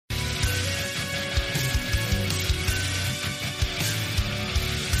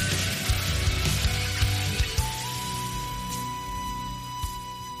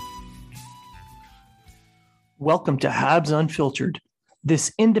Welcome to Habs Unfiltered.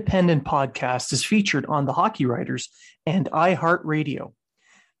 This independent podcast is featured on the Hockey Writers and iHeartRadio,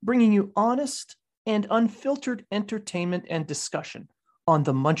 bringing you honest and unfiltered entertainment and discussion on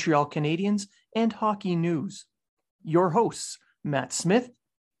the Montreal Canadiens and hockey news. Your hosts, Matt Smith,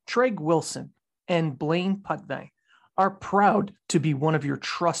 Treg Wilson, and Blaine Putney, are proud to be one of your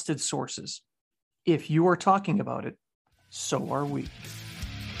trusted sources. If you are talking about it, so are we.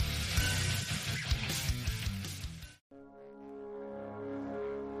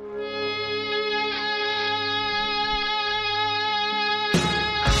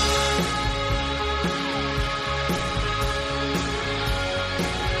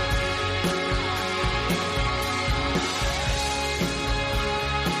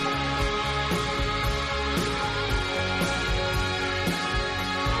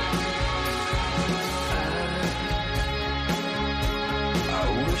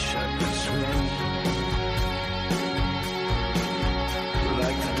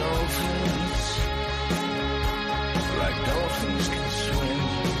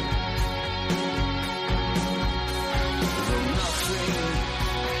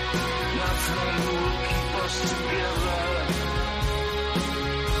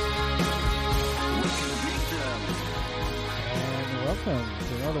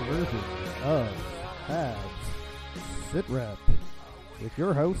 Sitrep with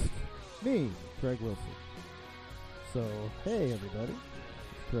your host, me, Craig Wilson. So, hey everybody,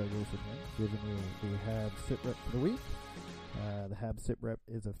 it's Craig Wilson here, giving you the Habs Sitrep for the week. The Habs Sitrep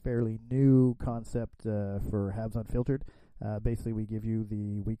is a fairly new concept for Habs Unfiltered. Basically, we give you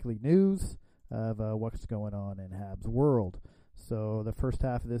the weekly news of what's going on in Habs world. So, the first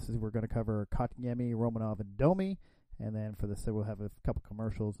half of this is we're going to cover Kotkaniemi, Romanov, and Domi. And then for this, we'll have a couple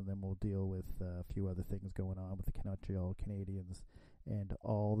commercials, and then we'll deal with a few other things going on with the Montreal Canadiens and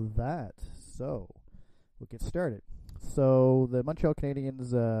all that. So we'll get started. So the Montreal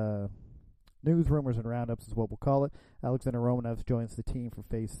Canadiens news, rumors, and roundups is what we'll call it. Alexander Romanov joins the team for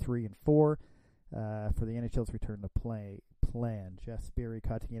Phase 3 and 4 for the NHL's return to play plan. Jesperi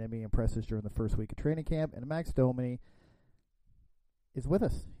Kotkaniemi impresses during the first week of training camp, and Max Domi is with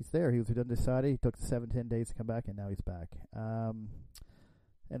us. He's there. He was undecided. He took 7-10 days to come back, and now he's back.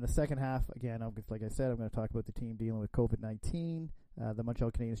 In the second half, again, like I said, I'm going to talk about the team dealing with COVID-19, the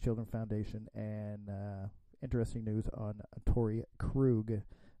Montreal Canadiens Children's Foundation, and interesting news on Torrey Krug,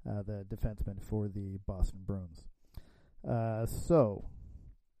 the defenseman for the Boston Bruins. So,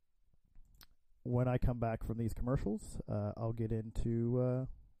 when I come back from these commercials, I'll get into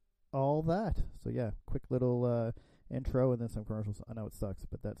all that. So, yeah, quick little intro and then some commercials. I know it sucks,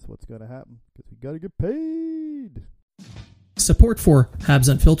 but that's what's going to happen because we got to get paid. Support for Habs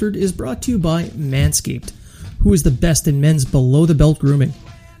Unfiltered is brought to you by Manscaped, who is the best in men's below-the-belt grooming.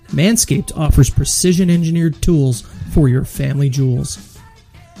 Manscaped offers precision-engineered tools for your family jewels.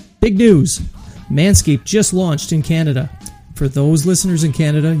 Big news! Manscaped just launched in Canada. For those listeners in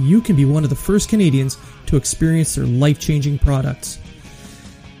Canada, you can be one of the first Canadians to experience their life-changing products.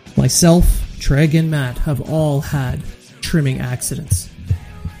 Myself, Treg, and Matt have all had trimming accidents.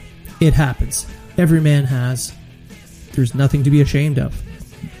 It happens. Every man has. There's nothing to be ashamed of.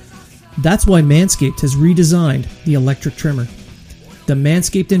 That's why Manscaped has redesigned the electric trimmer. The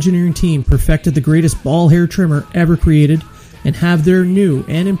Manscaped engineering team perfected the greatest ball hair trimmer ever created and have their new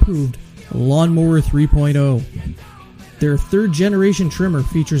and improved Lawnmower 3.0. Their third generation trimmer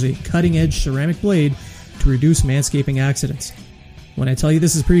features a cutting-edge ceramic blade to reduce manscaping accidents. When I tell you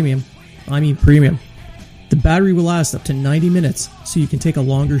this is premium, I mean premium. The battery will last up to 90 minutes, so you can take a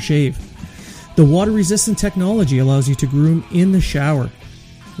longer shave. The water-resistant technology allows you to groom in the shower.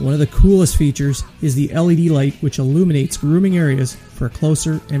 One of the coolest features is the LED light, which illuminates grooming areas for a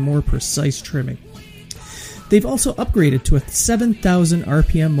closer and more precise trimming. They've also upgraded to a 7,000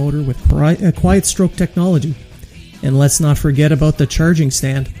 RPM motor with quiet stroke technology. And let's not forget about the charging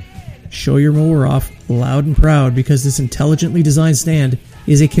stand. Show your mower off loud and proud because this intelligently designed stand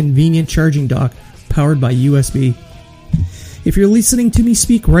is a convenient charging dock powered by USB. If you're listening to me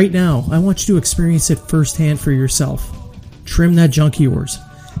speak right now, I want you to experience it firsthand for yourself. Trim that junk of yours.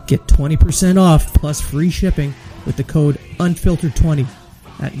 Get 20% off plus free shipping with the code UNFILTERED20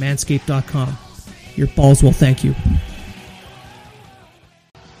 at manscaped.com. Your balls will thank you.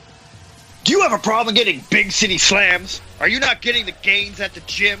 Do you have a problem getting big city slams? Are you not getting the gains at the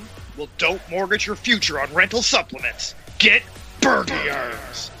gym? Well, don't mortgage your future on rental supplements. Get Bergie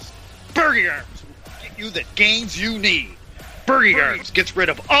Arms. Bergie Arms will get you the gains you need. Bergie Arms gets rid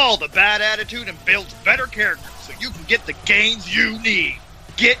of all the bad attitude and builds better character so you can get the gains you need.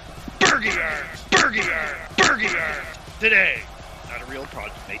 Get Bergie Arms. Bergie Arms. Bergie Arms today. Not a real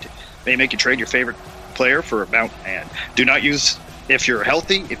product, mate. May make you trade your favorite player for a mountain man. Do not use if you're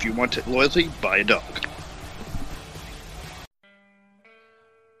healthy. If you want loyalty, buy a dog.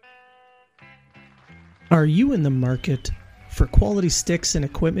 Are you in the market for quality sticks and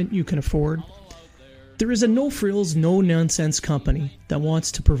equipment you can afford? There is a no-frills, no-nonsense company that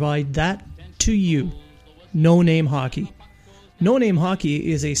wants to provide that to you. No Name Hockey. No Name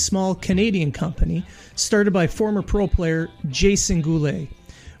Hockey is a small Canadian company started by former pro player Jason Goulet.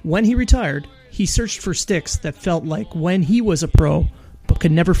 When he retired, he searched for sticks that felt like when he was a pro, but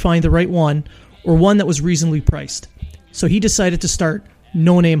could never find the right one or one that was reasonably priced. So he decided to start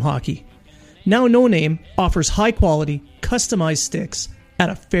No Name Hockey. Now No Name offers high-quality, customized sticks at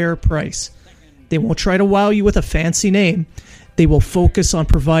a fair price. They won't try to wow you with a fancy name. They will focus on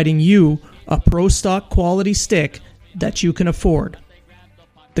providing you a pro stock quality stick that you can afford.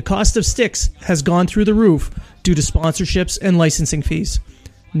 The cost of sticks has gone through the roof due to sponsorships and licensing fees.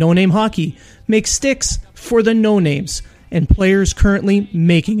 No Name Hockey makes sticks for the no-names and players currently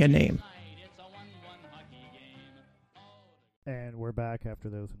making a name. And we're back after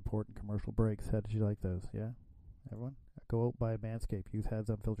those important commercial breaks. How did you like those? Yeah? Everyone? Go out, buy Manscaped. Use Habs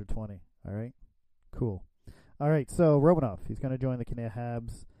Unfiltered 20. All right? Cool. All right, so Romanov, he's going to join the Canadian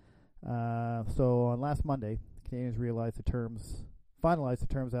Habs. So on last Monday, the Canadians finalized the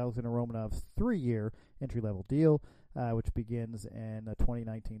terms of Alexander Romanov's 3-year entry-level deal, which begins in the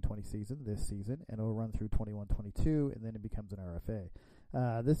 2019-20 season, this season, and will run through 21-22, and then it becomes an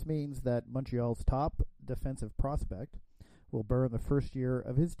RFA. This means that Montreal's top defensive prospect will burn the first year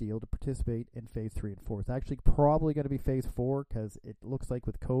of his deal to participate in Phase 3 and 4. It's actually probably going to be Phase 4 because it looks like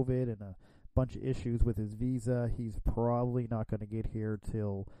with COVID and a bunch of issues with his visa, he's probably not going to get here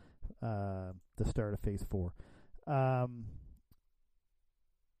till the start of Phase 4.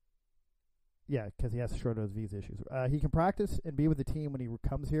 Yeah, because he has to sort out his visa issues. He can practice and be with the team when he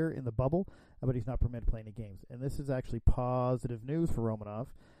comes here in the bubble, but he's not permitted to play any games. And this is actually positive news for Romanov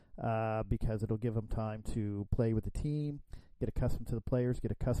because it'll give him time to play with the team, get accustomed to the players,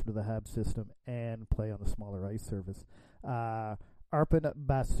 get accustomed to the Habs system, and play on the smaller ice surface. Arpin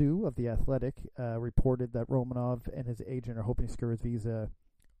Basu of The Athletic reported that Romanov and his agent are hoping to secure his visa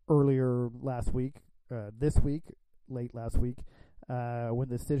earlier this week, late last week, when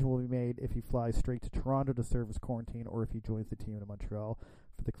the decision will be made if he flies straight to Toronto to serve his quarantine or if he joins the team in Montreal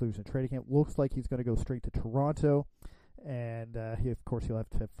for the conclusion of training camp. Looks like he's going to go straight to Toronto, and he'll have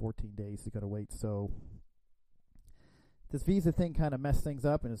to have 14 days. He's going to wait. So this visa thing kind of messed things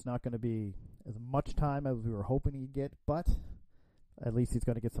up, and it's not going to be as much time as we were hoping he'd get, but at least he's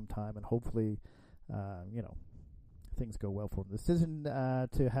going to get some time, and hopefully, things go well for him. The decision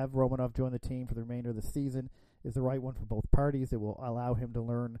to have Romanov join the team for the remainder of the season is the right one for both parties. It will allow him to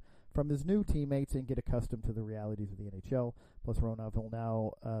learn from his new teammates and get accustomed to the realities of the NHL. Plus, Romanov will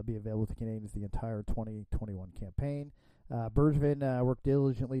now be available to Canadians the entire 2021 campaign. Bergevin worked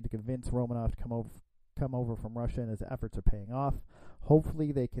diligently to convince Romanov to come over from Russia, and his efforts are paying off.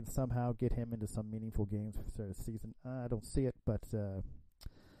 Hopefully, they can somehow get him into some meaningful games for the start of the season. I don't see it, but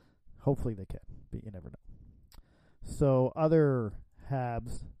hopefully they can. But you never know. So, other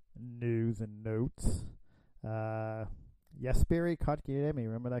Habs news and notes. Jesperi Kotkaniemi,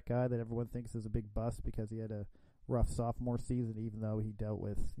 remember that guy that everyone thinks is a big bust because he had a rough sophomore season, even though he dealt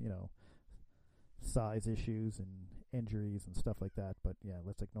with, size issues and injuries and stuff like that. But yeah,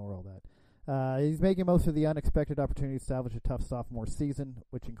 let's ignore all that. He's making most of the unexpected opportunity to salvage a tough sophomore season,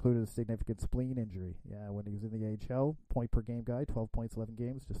 which included a significant spleen injury. Yeah, when he was in the AHL, point-per-game guy, 12 points, 11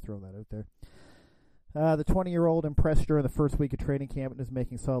 games. Just throw that out there. The 20-year-old impressed during the first week of training camp and is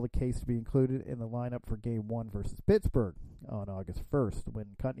making solid case to be included in the lineup for Game 1 versus Pittsburgh on August 1st.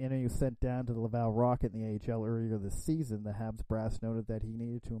 When Kotkaniemi was sent down to the Laval Rocket in the AHL earlier this season, the Habs brass noted that he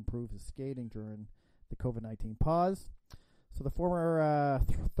needed to improve his skating during the COVID-19 pause. So the former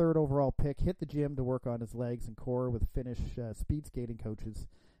third overall pick hit the gym to work on his legs and core with Finnish speed skating coaches,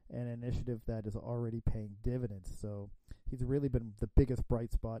 an initiative that is already paying dividends. So he's really been the biggest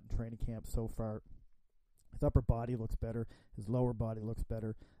bright spot in training camp so far. His upper body looks better. His lower body looks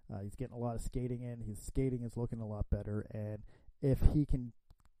better. He's getting a lot of skating in. His skating is looking a lot better. And if he can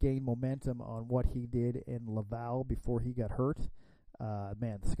gain momentum on what he did in Laval before he got hurt,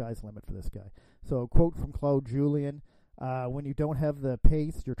 man, the sky's the limit for this guy. So a quote from Claude Julien, when you don't have the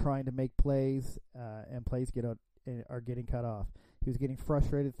pace, you're trying to make plays, and plays are getting cut off. He was getting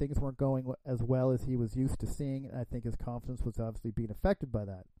frustrated. Things weren't going as well as he was used to seeing, and I think his confidence was obviously being affected by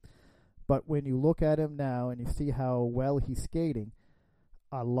that. But when you look at him now and you see how well he's skating,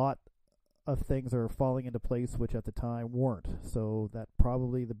 a lot of things are falling into place which at the time weren't. So that's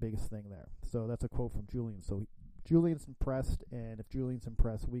probably the biggest thing there. So that's a quote from Julien. So Julian's impressed, and if Julian's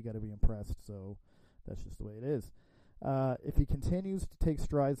impressed, we got to be impressed. So That's just the way it is. If he continues to take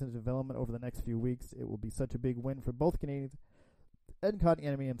strides in his development over the next few weeks, it will be such a big win for both Canadians and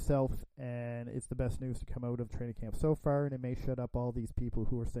Kotkaniemi himself, and it's the best news to come out of training camp so far, and it may shut up all these people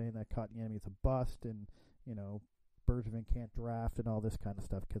who are saying that Kotkaniemi is a bust and, Bergevin can't draft and all this kind of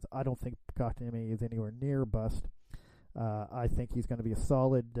stuff, because I don't think Kotkaniemi is anywhere near bust. I think he's going to be a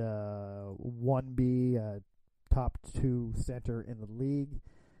solid 1B, top 2 center in the league,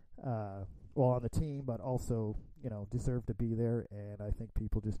 on the team, but also, deserve to be there, and I think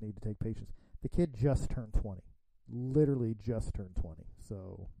people just need to take patience. The kid just turned 20. Literally just turned 20.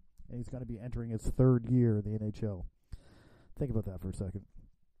 So, and he's going to be entering his 3rd year in the NHL. Think about that for a second.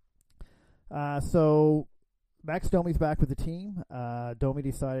 So Max Domi's back with the team. Domi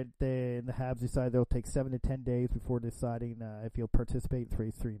decided the Habs decided they'll take 7 to 10 days before deciding if he'll participate in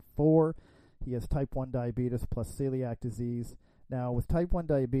phase 3 and 4. He has type 1 diabetes plus celiac disease. Now, with type 1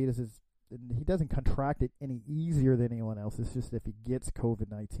 diabetes, he doesn't contract it any easier than anyone else. It's just if he gets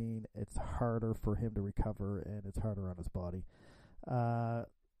COVID-19, it's harder for him to recover, and it's harder on his body.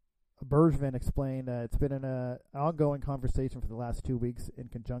 Bergevin explained that it's been an ongoing conversation for the last 2 weeks in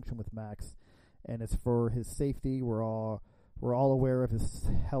conjunction with Max, and it's for his safety. We're all aware of his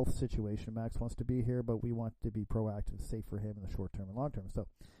health situation. Max wants to be here, but we want to be proactive, safe for him in the short term and long term. So,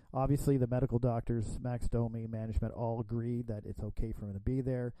 obviously, the medical doctors, Max Domi, management all agreed that it's okay for him to be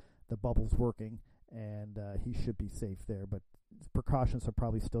there. The bubble's working, and he should be safe there. But precautions are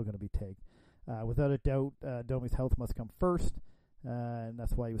probably still going to be taken. Without a doubt, Domi's health must come first, and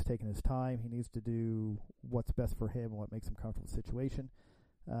that's why he was taking his time. He needs to do what's best for him and what makes him comfortable in the situation.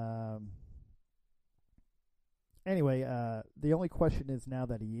 Anyway, the only question is now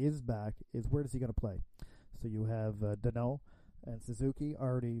that he is back is where is he going to play? So you have Danault and Suzuki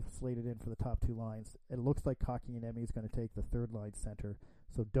already slated in for the top 2 lines. It looks like Kotkaniemi is going to take the 3rd line center.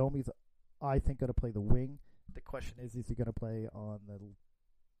 So Domi's, I think, going to play the wing. The question is he going to play on the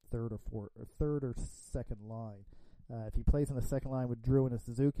 3rd or 2nd line? If he plays on the 2nd line with Drew and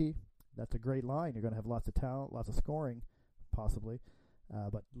Suzuki, that's a great line. You're going to have lots of talent, lots of scoring, possibly.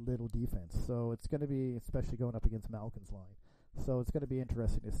 But little defense. So it's going to be, especially going up against Malkin's line. So it's going to be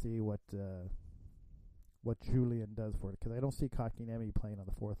interesting to see what Julien does for it, because I don't see Kotkaniemi playing on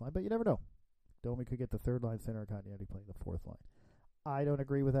the 4th line, but you never know. Domi could get the 3rd line center, and Kotkaniemi playing the 4th line. I don't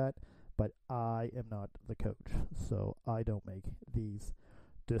agree with that, but I am not the coach, so I don't make these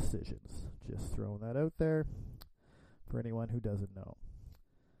decisions. Just throwing that out there for anyone who doesn't know.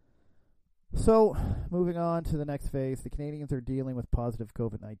 So, moving on to the next phase, the Canadians are dealing with positive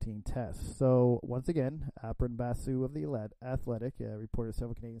COVID-19 tests. So, once again, Apron Basu of the Athletic reported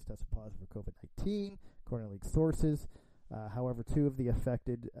several Canadians tested positive for COVID-19, according to league sources. However, 2 of the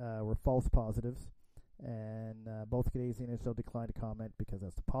affected were false positives, and both Canadians and NHL declined to comment because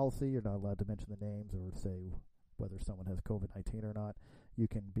that's the policy. You're not allowed to mention the names or say whether someone has COVID-19 or not. You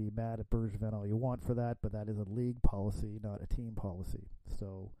can be mad at Bergevin all you want for that, but that is a league policy, not a team policy.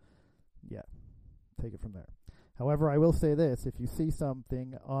 So, yeah, take it from there. However, I will say this: if you see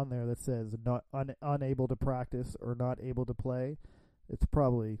something on there that says not unable to practice or not able to play, it's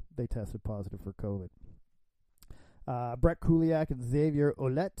probably they tested positive for COVID. Brett Kuliak and Xavier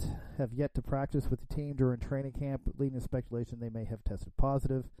Ouellet have yet to practice with the team during training camp, leading to speculation they may have tested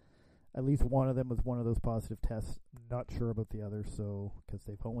positive. At least one of them was one of those positive tests. Not sure about the other, so because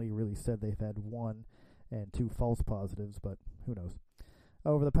they've only really said they've had 1 and 2 false positives, but who knows.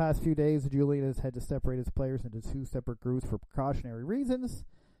 Over the past few days, Julien has had to separate his players into 2 separate groups for precautionary reasons.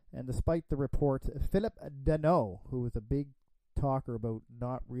 And despite the report, Philip Danault, who was a big talker about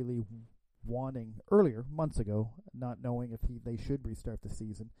not really wanting earlier, months ago, not knowing if they should restart the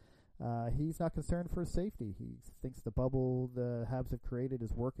season, he's not concerned for his safety. He thinks the bubble the Habs have created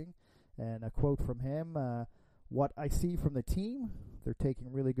is working. And a quote from him, what I see from the team, they're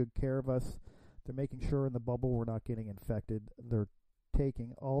taking really good care of us. They're making sure in the bubble we're not getting infected. They're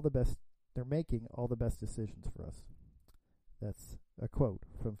making all the best decisions for us. That's a quote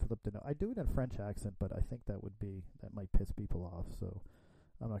from Philippe Danault. I do it in a French accent, but I think that might piss people off, so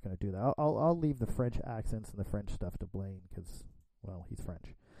I'm not going to do that. I'll leave the French accents and the French stuff to Blaine because, well, he's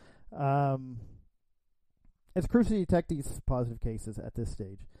French. It's crucial to detect these positive cases at this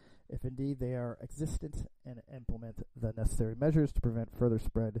stage, if indeed they are existent, and implement the necessary measures to prevent further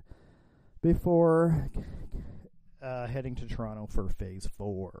spread before heading to Toronto for Phase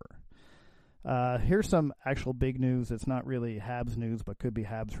 4. Here's some actual big news. It's not really Habs news, but could be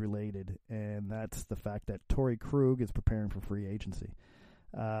Habs related, and that's the fact that Torrey Krug is preparing for free agency.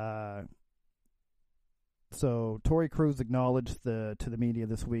 So Torrey Krug acknowledged to the media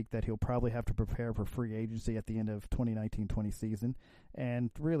this week that he'll probably have to prepare for free agency at the end of 2019-20 season.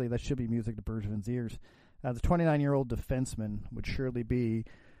 And really, that should be music to Bergevin's ears. The 29-year-old defenseman would surely be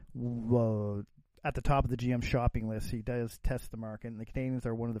at the top of the GM shopping list. He does test the market, and the Canadiens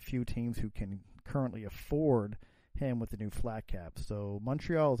are one of the few teams who can currently afford him with the new flat cap. So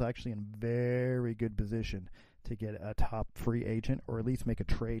Montreal is actually in very good position to get a top free agent, or at least make a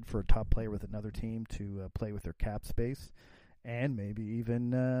trade for a top player with another team to play with their cap space, and maybe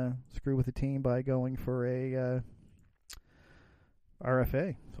even screw with the team by going for a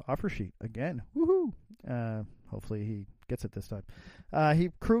RFA offer sheet again. Woohoo! Hopefully he gets it this time.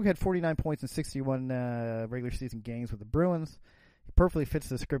 Krug had 49 points in 61 regular season games with the Bruins. He perfectly fits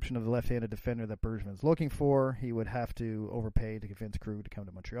the description of the left-handed defender that Bergevin's looking for. He would have to overpay to convince Krug to come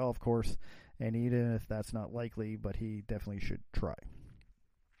to Montreal, of course, and even if that's not likely, but he definitely should try.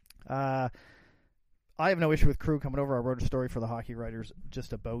 I have no issue with Krug coming over. I wrote a story for the Hockey Writers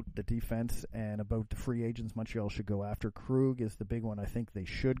just about the defense and about the free agents Montreal should go after. Krug is the big one I think they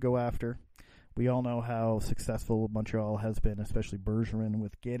should go after. We all know how successful Montreal has been, especially Bergevin,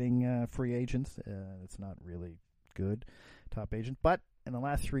 with getting free agents. It's not really good, top agent. But in the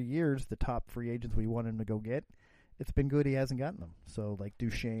last 3 years, the top free agents we want him to go get, it's been good he hasn't gotten them. So like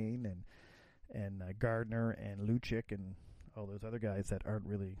Duchesne and Gardner and Lucic and all those other guys that aren't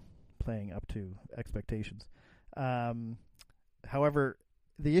really playing up to expectations. However,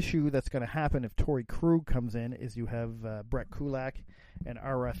 the issue that's going to happen if Torrey Krug comes in is you have Brett Kulak and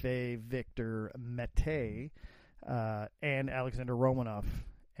RFA Victor Mete and Alexander Romanov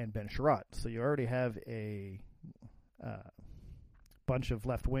and Ben Sherratt. So you already have a bunch of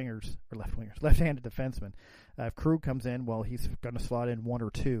left-handed defensemen. If Krug comes in, well, he's going to slot in one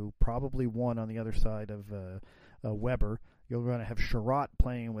or two, probably one on the other side of Weber. You're going to have Sherratt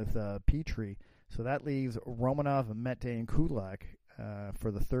playing with Petrie. So that leaves Romanov, Mete, and Kulak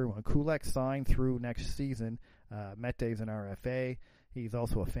for the third one. Kulak signed through next season. Mete's an RFA. He's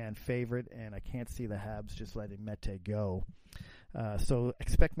also a fan favorite, and I can't see the Habs just letting Mete go. So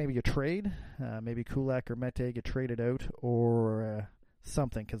expect maybe a trade. Maybe Kulak or Mete get traded out or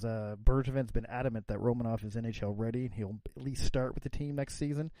something, because Bergevin's been adamant that Romanov is NHL ready, and he'll at least start with the team next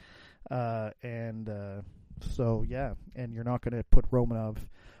season. So, yeah, and you're not going to put Romanov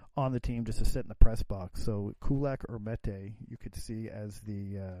on the team just to sit in the press box. So Kulak or Mete, you could see as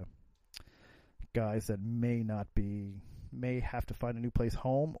the guys that may have to find a new place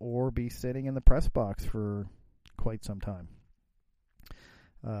home or be sitting in the press box for quite some time.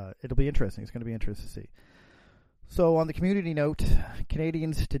 It'll be interesting. It's going to be interesting to see. So on the community note,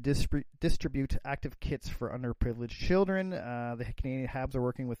 Canadians to distribute active kits for underprivileged children. The Canadian Habs are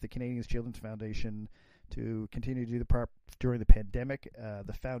working with the Canadian Children's Foundation to continue to do the part during the pandemic.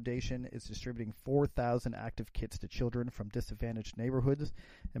 The foundation is distributing 4,000 active kits to children from disadvantaged neighborhoods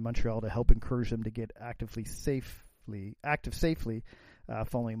in Montreal to help encourage them to get active safely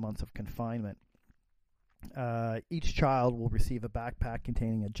following months of confinement. Each child will receive a backpack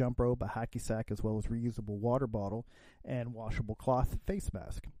containing a jump rope, a hacky sack, as well as reusable water bottle and washable cloth face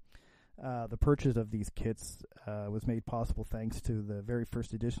mask. The purchase of these kits was made possible thanks to the very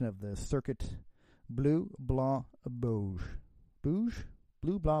first edition of the Circuit Bleu, Blanc, Bouge. Bleu,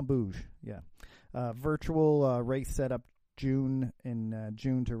 Blanc, Bouge. Yeah. Virtual race set up June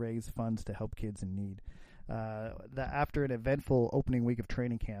to raise funds to help kids in need. After an eventful opening week of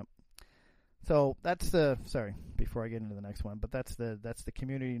training camp. So that's before I get into the next one, but that's the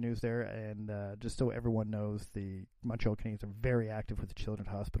community news there, and just so everyone knows, the Montreal Canadiens are very active with the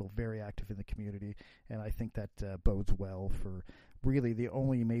Children's Hospital, very active in the community, and I think that bodes well for really the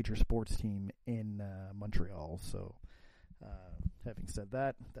only major sports team in Montreal. So having said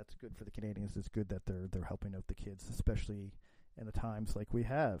that, that's good for the Canadiens. It's good that they're helping out the kids, especially in the times like we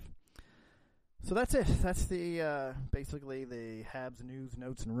have. So that's it. That's the basically the Habs news,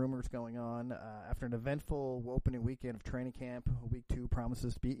 notes, and rumors going on. After an eventful opening weekend of training camp, Week 2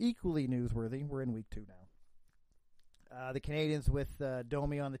 promises to be equally newsworthy. We're in Week 2 now. The Canadiens with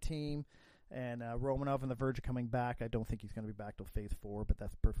Domi on the team and Romanov on the verge of coming back. I don't think he's going to be back till Phase 4, but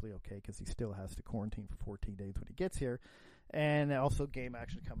that's perfectly okay because he still has to quarantine for 14 days when he gets here. And also game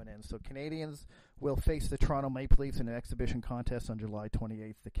action coming in. So Canadians will face the Toronto Maple Leafs in an exhibition contest on July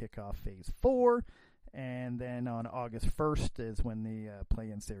 28th to kick off Phase 4. And then on August 1st is when the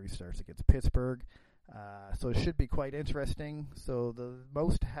play-in series starts against Pittsburgh. So it should be quite interesting. So the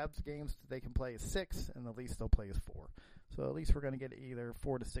most Habs games they can play is 6, and the least they'll play is 4. So at least we're going to get either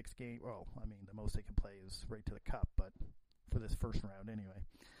 4 to 6 games. Well, I mean, the most they can play is right to the Cup, but for this first round anyway.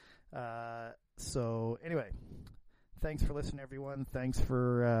 So anyway, thanks for listening, everyone. Thanks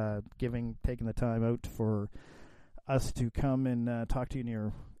for taking the time out for us to come and talk to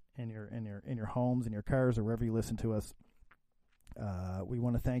you in your homes, in your cars, or wherever you listen to us. We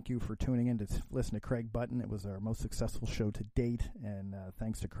want to thank you for tuning in to listen to Craig Button. It was our most successful show to date, and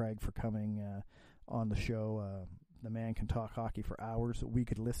thanks to Craig for coming on the show. The man can talk hockey for hours. We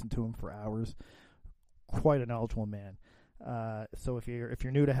could listen to him for hours. Quite a knowledgeable man. So if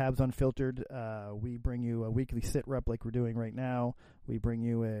you're new to Habs Unfiltered, we bring you a weekly sit rep like we're doing right now. We bring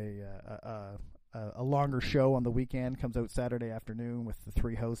you a longer show on the weekend. Comes out Saturday afternoon with the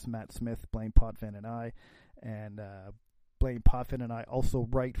three hosts, Matt Smith, Blaine Potvin, and I. And Blaine Potvin and I also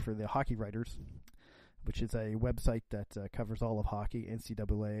write for the Hockey Writers, which is a website that covers all of hockey,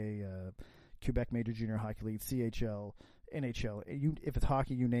 NCAA, Quebec Major Junior Hockey League, CHL, NHL. If it's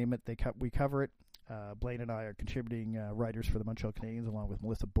hockey, you name it, we cover it. Blaine and I are contributing writers for the Montreal Canadiens along with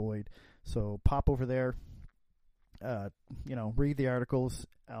Melissa Boyd. So pop over there, read the articles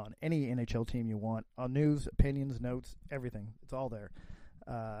on any NHL team you want, on news, opinions, notes, everything. It's all there.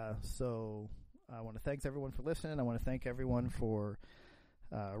 So I want to thank everyone for listening. I want to thank everyone for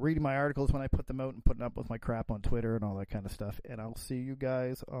reading my articles when I put them out and putting up with my crap on Twitter and all that kind of stuff. And I'll see you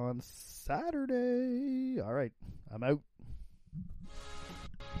guys on Saturday. All right, I'm out.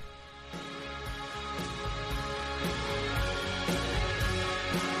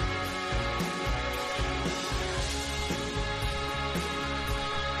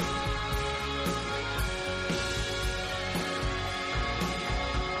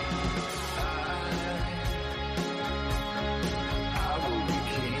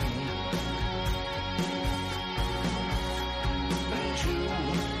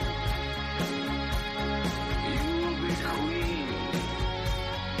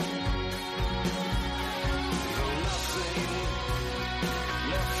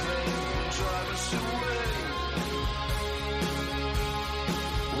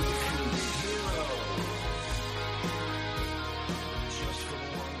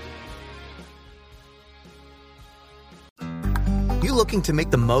 Looking to make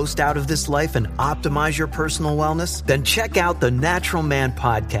the most out of this life and optimize your personal wellness? Then check out the Natural Man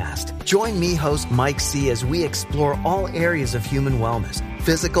Podcast. Join me, host Mike C., as we explore all areas of human wellness,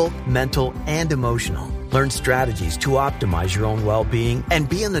 physical, mental, and emotional. Learn strategies to optimize your own well-being and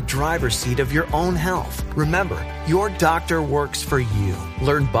be in the driver's seat of your own health. Remember, your doctor works for you.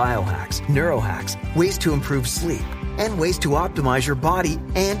 Learn biohacks, neurohacks, ways to improve sleep, and ways to optimize your body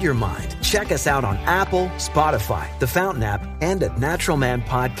and your mind. Check us out on Apple, Spotify, the Fountain app, and at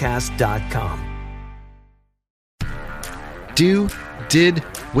naturalmanpodcast.com. Do, Did,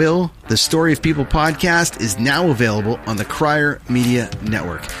 Will, the Story of People podcast is now available on the Crier Media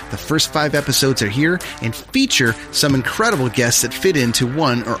Network. The first 5 episodes are here and feature some incredible guests that fit into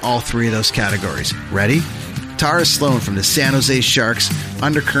one or all 3 of those categories. Ready? Tara Sloan from the San Jose Sharks,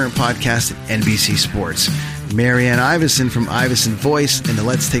 Undercurrent podcast at NBC Sports. Marianne Iveson from Iveson Voice and the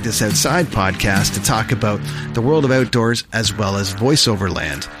Let's Take This Outside podcast to talk about the world of outdoors as well as voiceover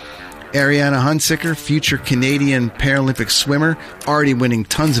land. Ariana Hunsicker, future Canadian Paralympic swimmer, already winning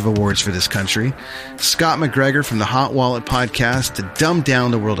tons of awards for this country. Scott McGregor from the Hot Wallet podcast to dumb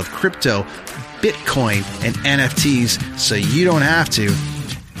down the world of crypto, Bitcoin, and NFTs so you don't have to.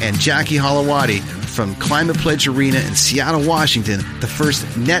 And Jackie Holowati from Climate Pledge Arena in Seattle, Washington, the first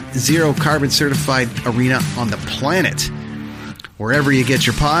net zero carbon certified arena on the planet. Wherever you get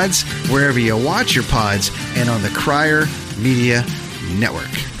your pods, wherever you watch your pods, and on the Crier Media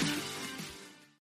Network.